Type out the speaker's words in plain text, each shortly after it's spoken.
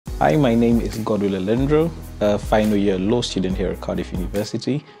Hi, my name is Godwill Alendro, a final year law student here at Cardiff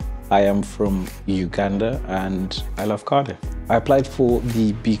University. I am from Uganda and I love Cardiff. I applied for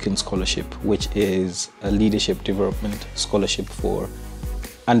the Beacon Scholarship, which is a leadership development scholarship for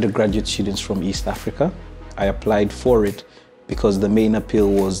undergraduate students from East Africa. I applied for it because the main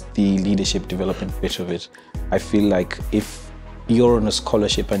appeal was the leadership development bit of it. I feel like if you're on a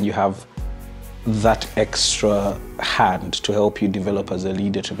scholarship and you have that extra hand to help you develop as a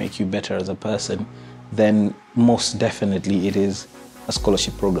leader, to make you better as a person, then most definitely it is a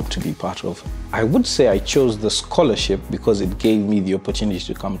scholarship program to be part of. I would say I chose the scholarship because it gave me the opportunity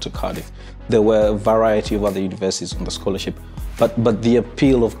to come to Cardiff. There were a variety of other universities on the scholarship, but the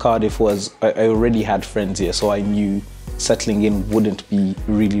appeal of Cardiff was I already had friends here, so I knew settling in wouldn't be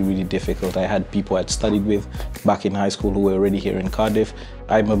really difficult. I had people I'd studied with back in high school who were already here in Cardiff.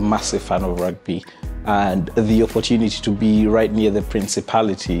 I'm a massive fan of rugby, and the opportunity to be right near the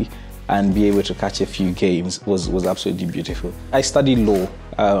principality and be able to catch a few games was absolutely beautiful. I studied law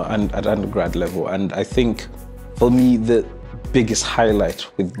at undergrad level, and I think for me the biggest highlight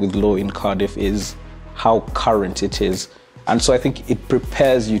with law in Cardiff is how current it is. And so I think it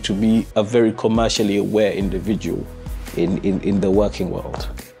prepares you to be a very commercially aware individual in the working world.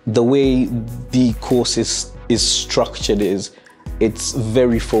 The way the course is structured is it's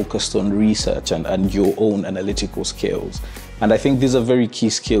very focused on research and your own analytical skills. And I think these are very key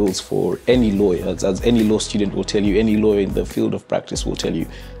skills for any lawyer, as any law student will tell you, any lawyer in the field of practice will tell you.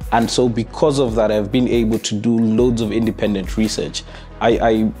 And so because of that, I've been able to do loads of independent research.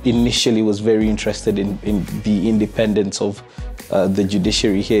 I initially was very interested in the independence of the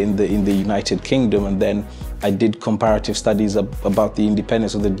judiciary here in the United Kingdom, and then I did comparative studies about the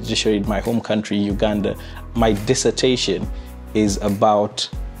independence of the judiciary in my home country, Uganda. My dissertation is about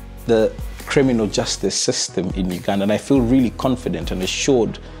the criminal justice system in Uganda, and I feel really confident and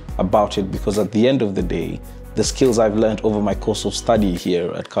assured about it because at the end of the day, the skills I've learned over my course of study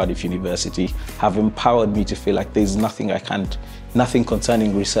here at Cardiff University have empowered me to feel like there's nothing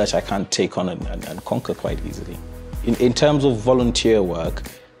concerning research I can't take on and conquer quite easily. In terms of volunteer work,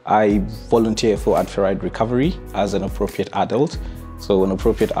 I volunteer for Adferride Recovery as an appropriate adult. So an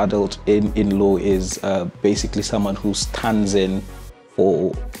appropriate adult in law is basically someone who stands in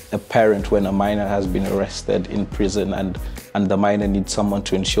for a parent when a minor has been arrested in prison and the minor needs someone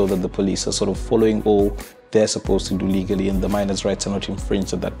to ensure that the police are sort of following all they're supposed to do legally and the minor's rights are not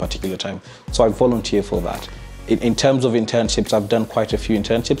infringed at that particular time. So I volunteer for that. In terms of internships, I've done quite a few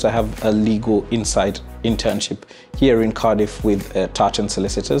internships. I have a legal insight internship here in Cardiff with Tartan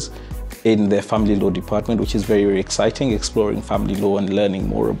Solicitors in their family law department, which is very exciting, exploring family law and learning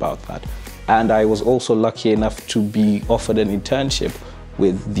more about that. And I was also lucky enough to be offered an internship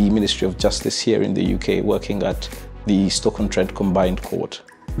with the Ministry of Justice here in the UK, working at the Stoke-on-Trent Combined Court.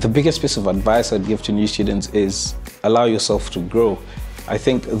 The biggest piece of advice I'd give to new students is allow yourself to grow. I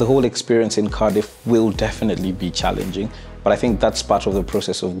think the whole experience in Cardiff will definitely be challenging, but I think that's part of the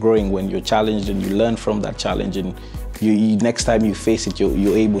process of growing. When you're challenged and you learn from that challenge, and next time you face it,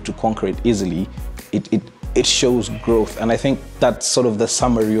 you're able to conquer it easily, it shows growth. And I think that's sort of the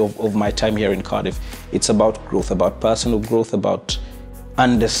summary of my time here in Cardiff. It's about growth, about personal growth, about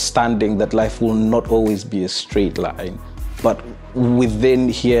understanding that life will not always be a straight line. But within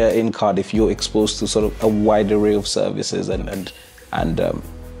here in Cardiff, you're exposed to sort of a wide array of services and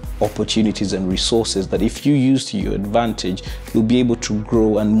opportunities and resources that if you use to your advantage, you'll be able to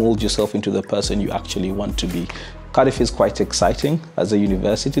grow and mold yourself into the person you actually want to be. Cardiff is quite exciting as a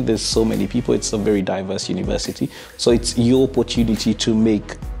university. There's so many people. It's a very diverse university. So it's your opportunity to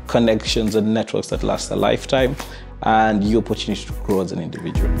make connections and networks that last a lifetime and your opportunity to grow as an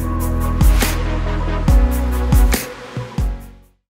individual.